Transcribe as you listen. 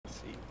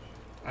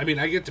I mean,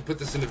 I get to put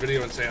this in the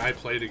video and say I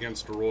played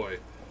against Roy.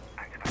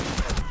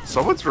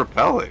 Someone's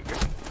repelling.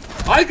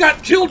 I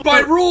got killed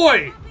by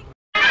Roy!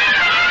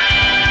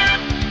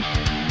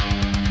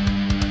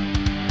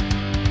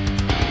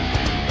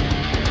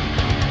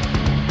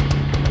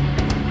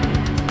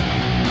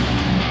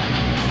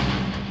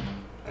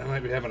 I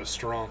might be having a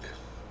strong.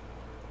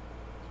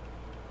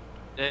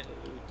 You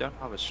don't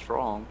have a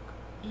strong.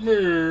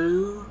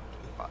 No.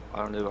 I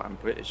don't know, I'm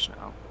British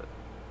now, but...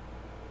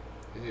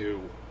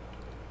 Ew.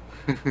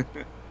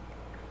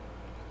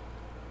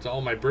 To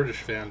all my British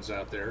fans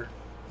out there.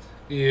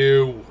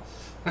 Ew.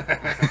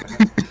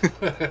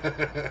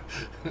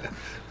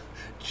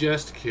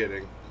 Just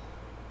kidding.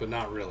 But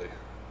not really.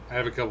 I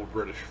have a couple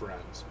British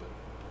friends, but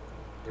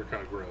they're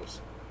kind of gross.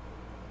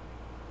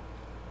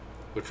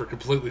 But for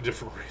completely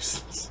different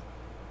reasons.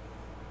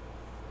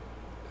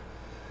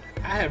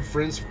 I have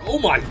friends... Oh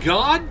my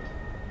god!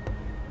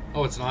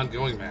 Oh, it's an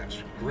ongoing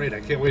match. Great, I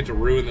can't wait to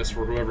ruin this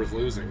for whoever's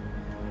losing.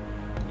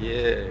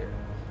 Yeah.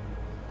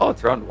 Oh,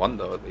 it's round 1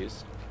 though, at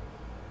least.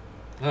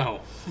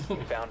 Oh. You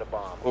found a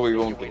bomb. Well, we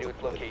won't Make get your way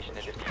to to its location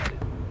and defuse it.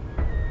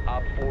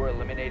 Op 4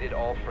 eliminated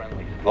all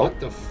friendlies.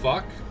 What the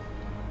fuck?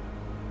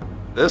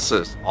 This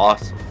is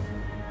awesome.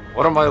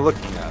 What am I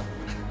looking at?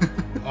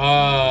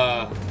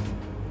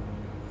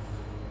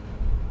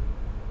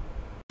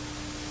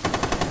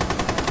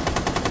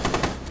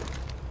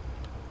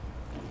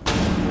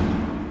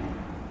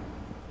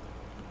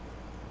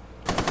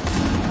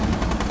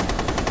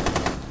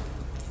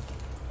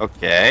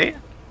 Okay.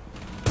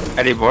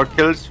 Any more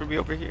kills for me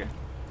over here?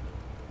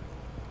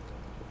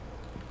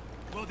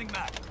 Loading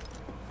map.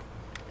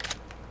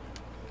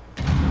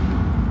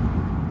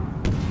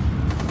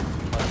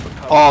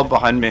 Oh,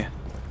 behind me.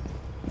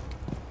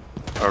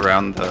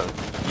 Around the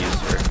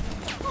user.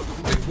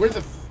 Like, where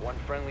the... One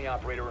friendly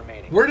operator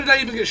remaining. Where did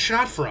I even get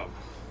shot from?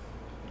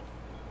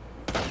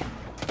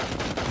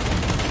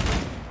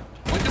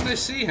 Why couldn't I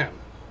see him?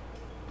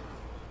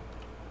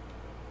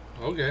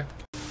 Okay.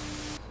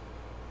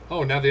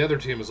 Oh, now the other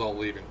team is all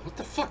leaving. What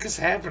the fuck is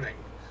happening?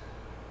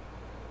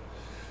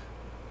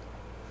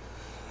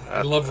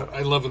 I love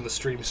when the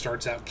stream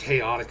starts out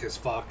chaotic as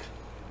fuck.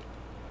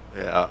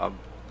 Yeah.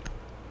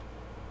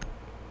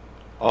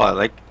 Oh, I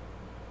like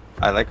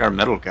our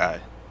middle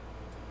guy.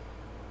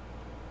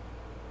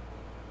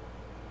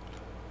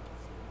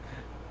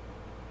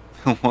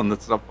 The one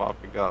that's not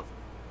popping up.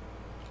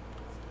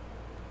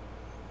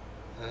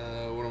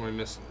 What am I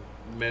missing?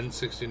 Men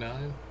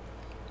 69?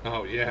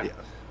 Oh yeah. Yeah.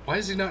 Why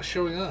is he not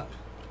showing up?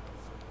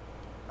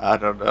 I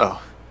don't know.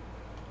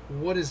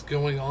 What is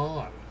going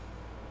on?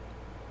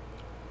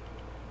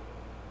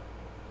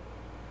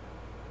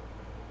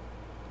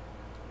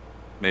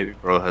 Maybe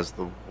bro has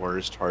the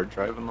worst hard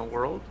drive in the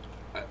world?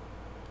 I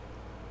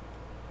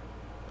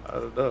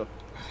don't know.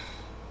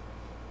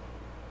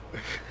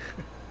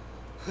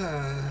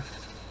 I'm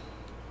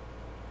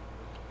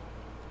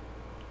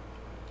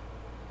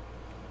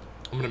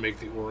gonna make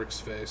the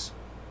Oryx face.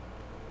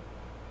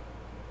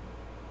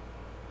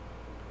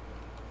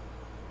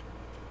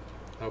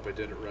 I hope I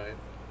did it right.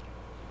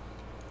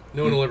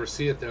 No one will ever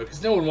see it though,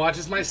 because no one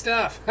watches my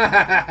stuff.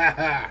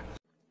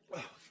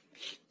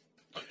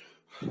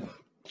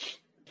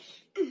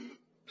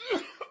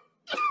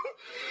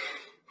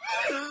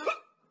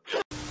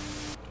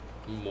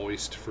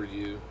 Moist for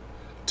you,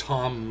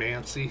 Tom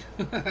Mancy.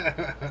 Get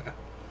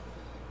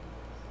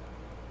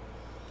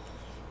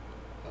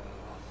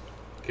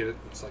it?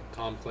 It's like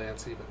Tom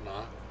Clancy, but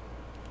not.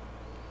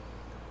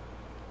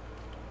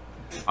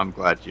 I'm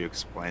glad you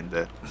explained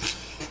it.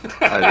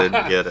 I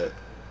didn't get it.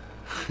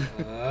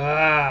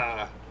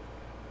 Ah.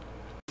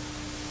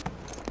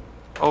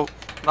 Oh,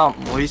 not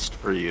moist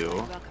for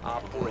you.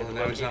 Well,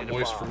 now he's not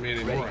moist for me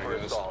anymore, I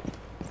guess.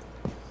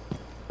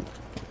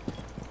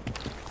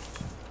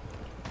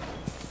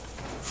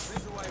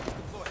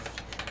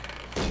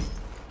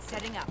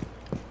 Setting up.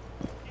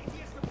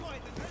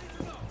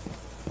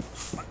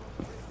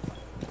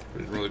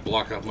 We didn't really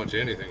block out much of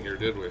anything here,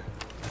 did we?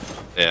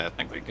 Yeah, I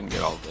think we can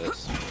get all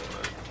this.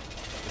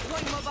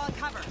 Deploying mobile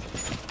cover.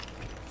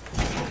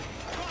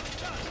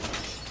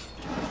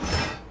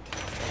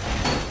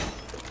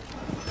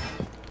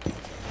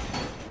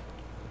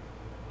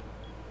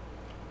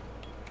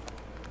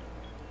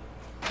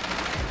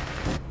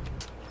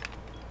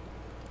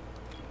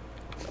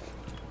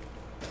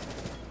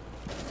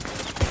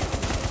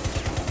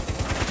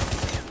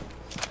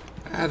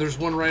 Ah, there's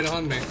one right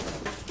on me.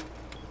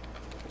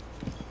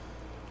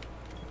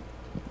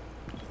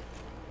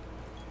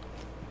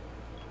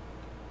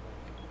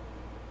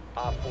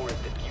 Op 4 is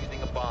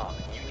defusing a bomb.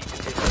 You need to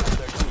disable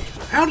their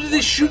diffuser. How did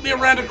they shoot me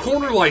around a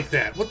corner like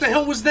that? What the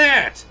hell was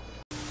that?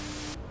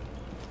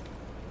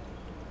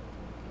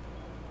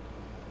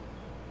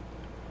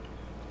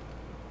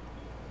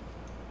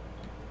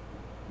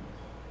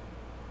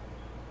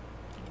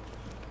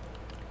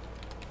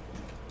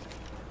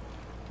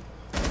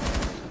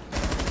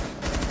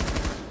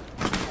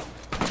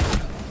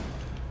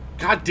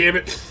 God damn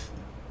it.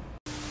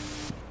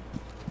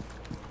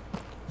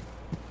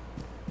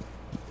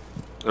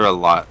 There are a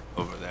lot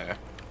over there.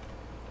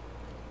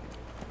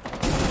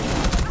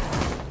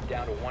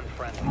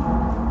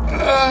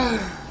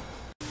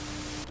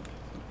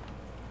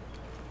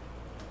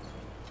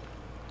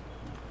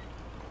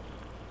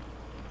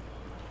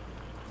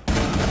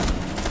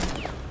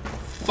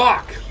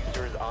 Fuck!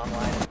 User is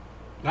online.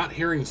 Not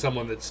hearing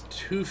someone that's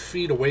 2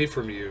 feet away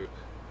from you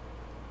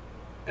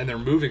and they're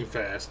moving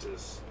fast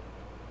is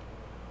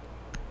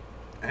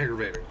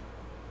aggravating.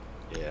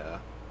 Yeah.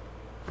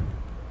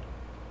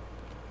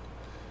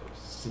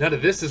 None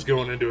of this is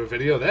going into a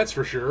video, that's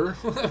for sure.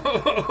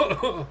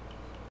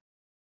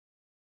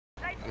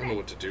 I don't know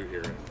what to do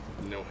here.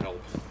 No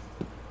help.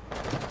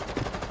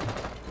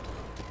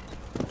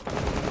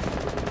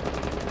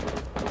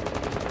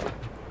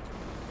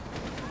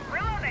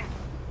 Reloading.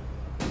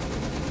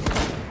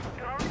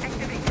 Drone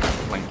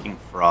activated. Blinking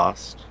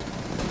frost.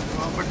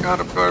 Oh my god,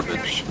 I'm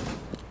garbage.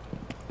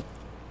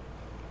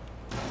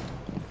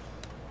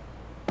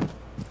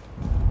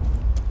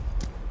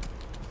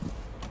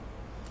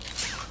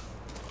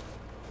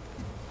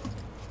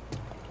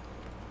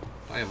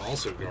 I am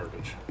also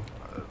garbage.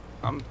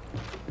 I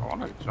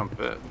want to jump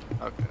in.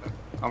 Okay,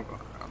 I'm going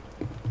around.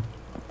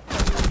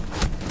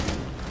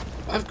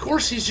 Of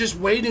course he's just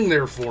waiting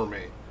there for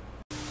me.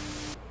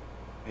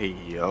 Hey,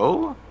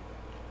 yo?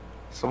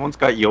 Someone's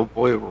got Yo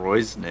Boy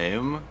Roy's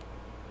name?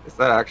 Is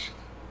that actually...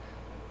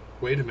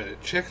 Wait a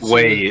minute. Check.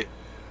 Wait.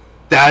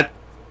 That...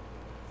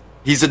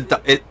 He's a...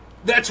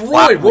 That's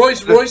Roy. Wow.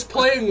 Roy's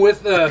playing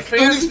with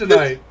fans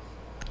tonight.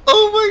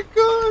 Oh my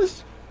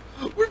gosh!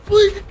 We're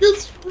playing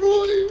against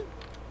Roy!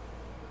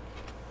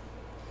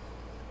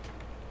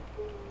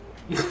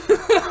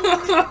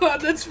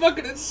 That's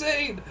fucking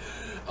insane.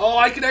 Oh,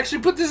 I can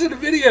actually put this in a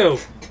video.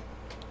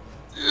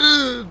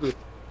 Dude!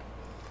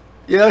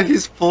 Yeah,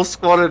 he's full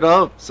squatted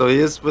up, so he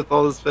is with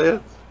all his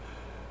fans.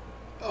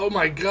 Oh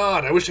my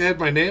god, I wish I had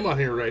my name on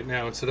here right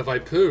now instead of I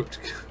pooped.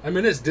 I'm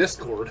in his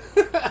Discord.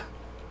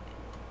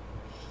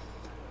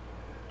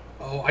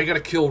 Oh, I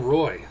gotta kill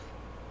Roy.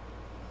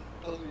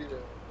 Oh yeah.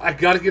 I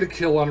gotta get a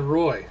kill on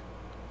Roy.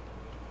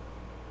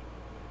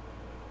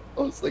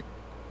 I was like,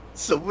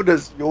 someone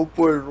has Yo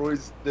Boy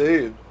Roy's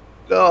name.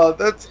 Nah,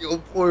 that's Yo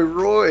Boy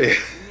Roy.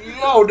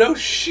 Yo, no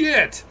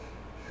shit.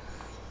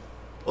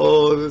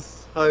 Oh, this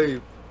is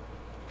hype.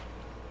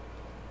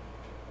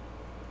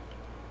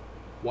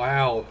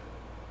 Wow.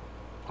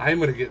 I'm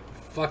gonna get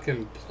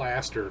fucking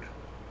plastered.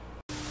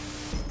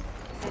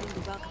 Setting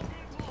the welcome.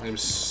 I'm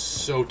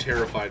so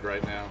terrified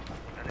right now.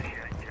 Laying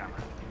out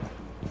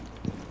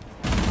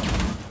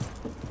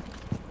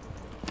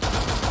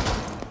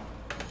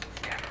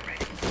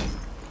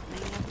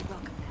the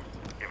welcome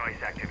mat.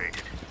 Device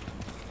activated.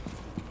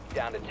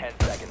 Down to 10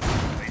 seconds.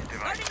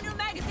 Loading new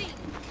magazine.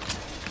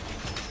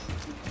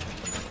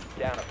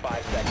 Down to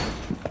 5 seconds.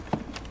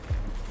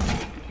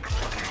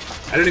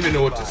 I don't even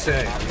know what to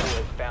say. Op 4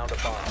 has found a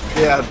bomb.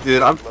 Yeah,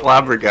 dude, I'm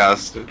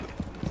flabbergasted.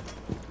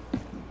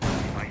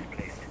 I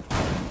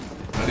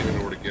don't even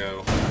know where to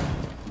go.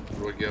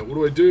 Where do I go? What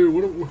do I do?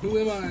 Who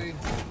am I?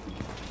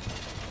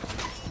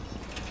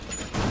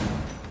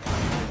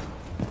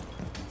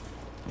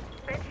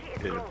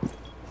 Dude,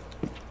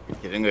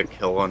 getting a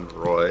kill on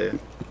Roy.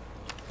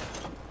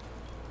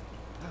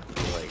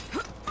 Like,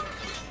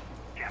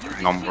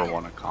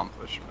 #1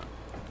 accomplishment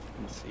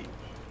in Siege.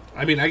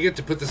 I mean, I get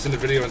to put this in the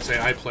video and say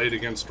I played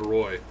against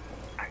Roy.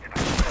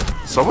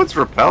 Someone's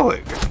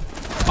repelling.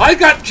 I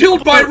got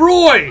killed by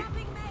Roy!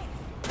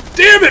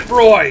 Damn it,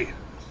 Roy!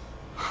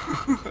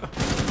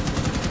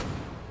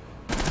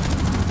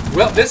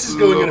 Well, this is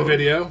going in a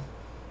video.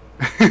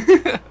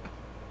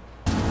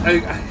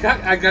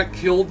 I got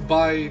killed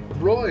by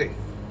Roy.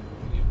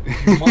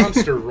 You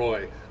monster,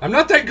 Roy. I'm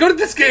not that good at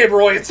this game,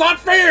 Roy. It's not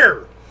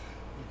fair!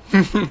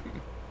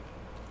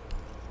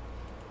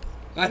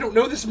 I don't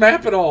know this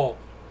map at all.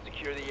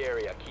 Secure the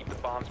area. Keep the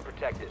bombs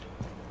protected.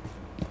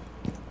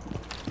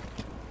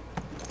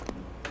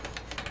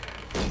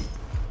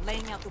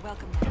 Laying out the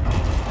welcome mat.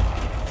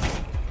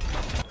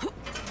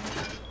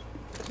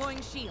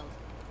 Deploying shield.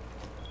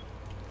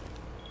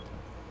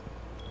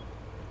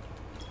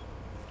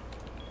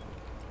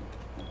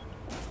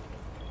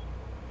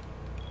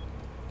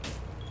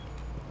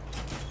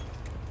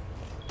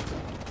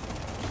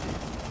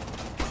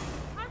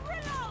 I'm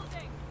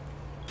reloading.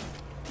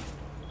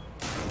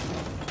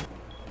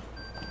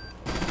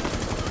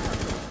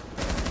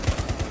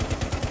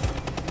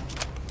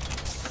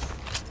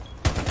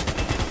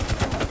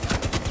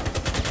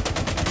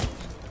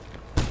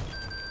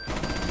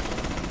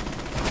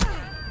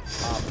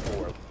 Op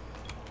 4.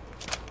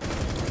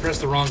 Press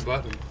the wrong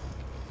button.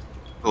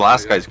 The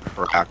last guy's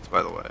cracked,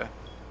 by the way.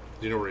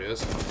 Do you know where he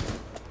is?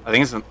 I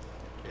think it's in...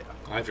 Yeah.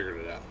 I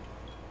figured it out.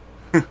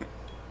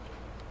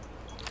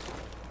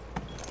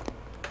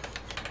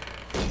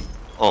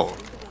 Oh,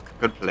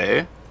 good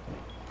play.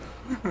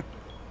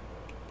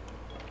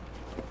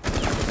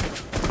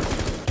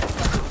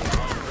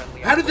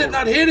 How did that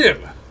not hit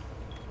him?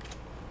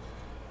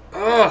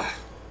 Ugh.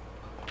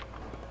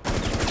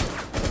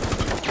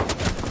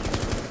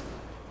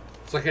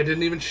 It's like I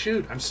didn't even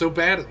shoot. I'm so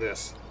bad at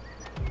this.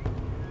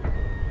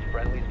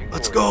 Friendly's victorious.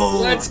 Let's go!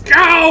 Let's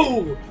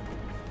go!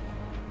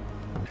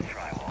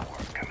 Drywall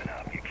work coming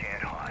up. You can't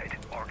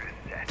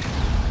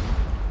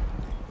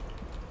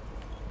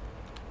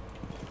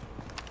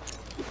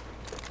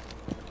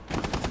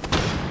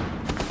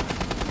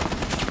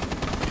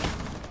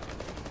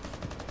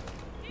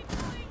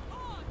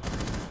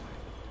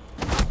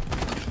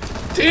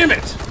Damn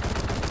it!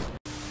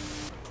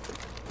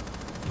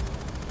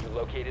 You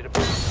located a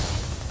bomb.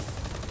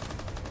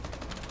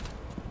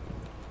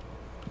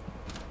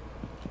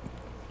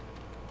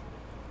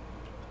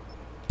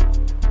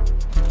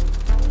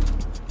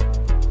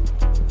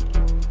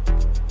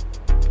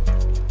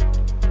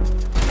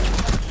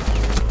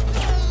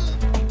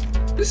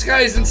 This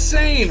guy is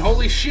insane!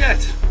 Holy shit!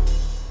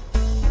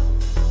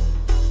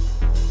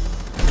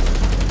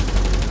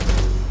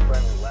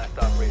 Friendly, last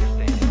operator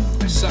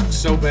standing. I suck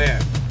so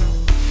bad.